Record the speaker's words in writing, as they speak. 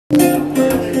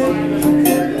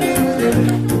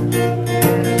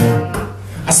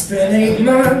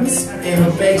hands in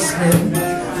a basement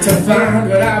to find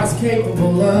what I was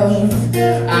capable of.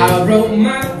 I wrote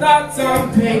my thoughts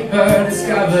on paper,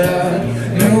 discovered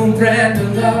a new brand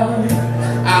of love.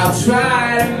 I'll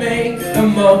try to make the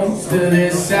most of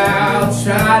this, I'll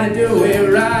try to do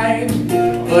it right.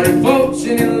 But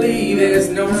unfortunately there's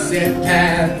no set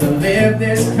path to live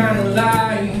this kind of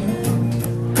life.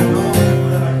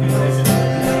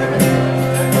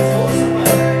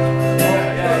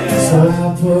 So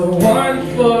I'll put one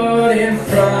foot in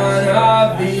front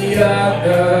of the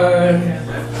other,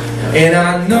 and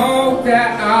I know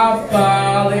that I'll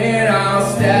fall and I'll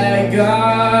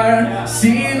stagger.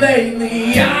 See,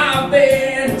 lately I've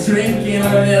been drinking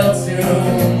a little too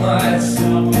much.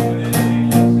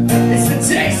 It's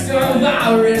the taste of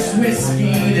Irish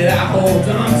whiskey that I hold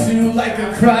on to like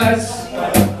a crutch.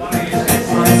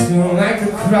 On to like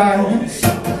a crutch.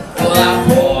 Well, I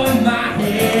pour my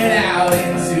head out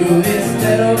into this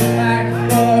little black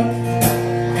book,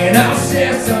 and I'll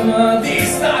share some of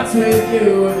these thoughts with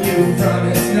you if you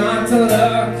promise not to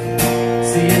look.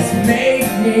 See, it's made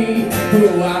me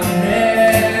who I'm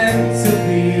meant to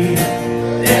be.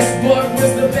 This book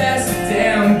was the best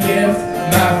damn gift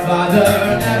my father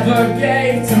ever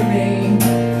gave to me.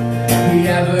 He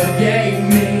ever gave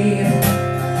me,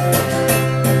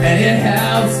 and it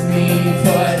helps me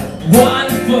put one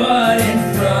foot in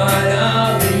front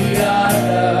of the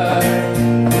other.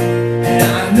 And I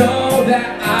know that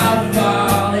I'll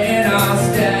fall and I'll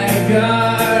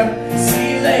stagger.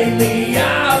 See, lately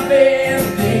I've been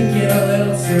thinking a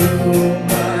little too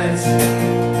much,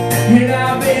 and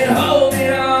I've been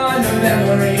holding on to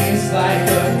memories like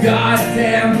a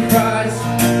goddamn crutch,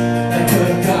 like a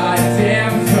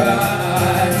goddamn crutch.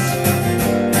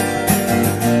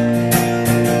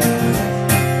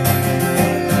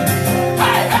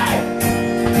 Hey, hey!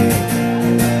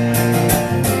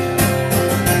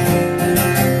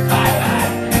 Hey, hey!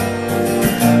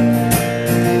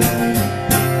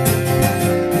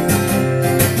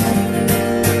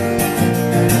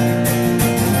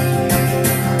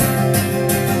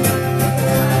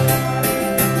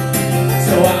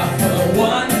 So I put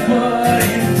one foot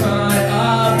in front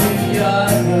of the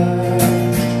other,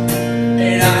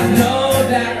 and I know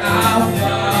that I'll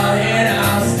fall and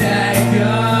I'll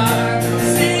stagger.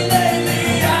 See, lately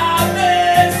I've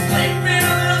been sleeping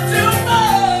a little too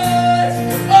much.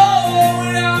 Oh,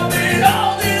 and I've been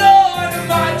holding on to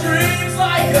my dreams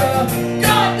like a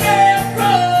goddamn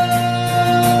crutch.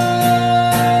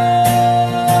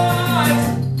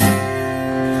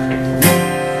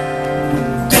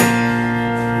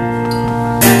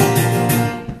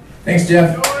 Thanks,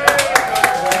 Jeff.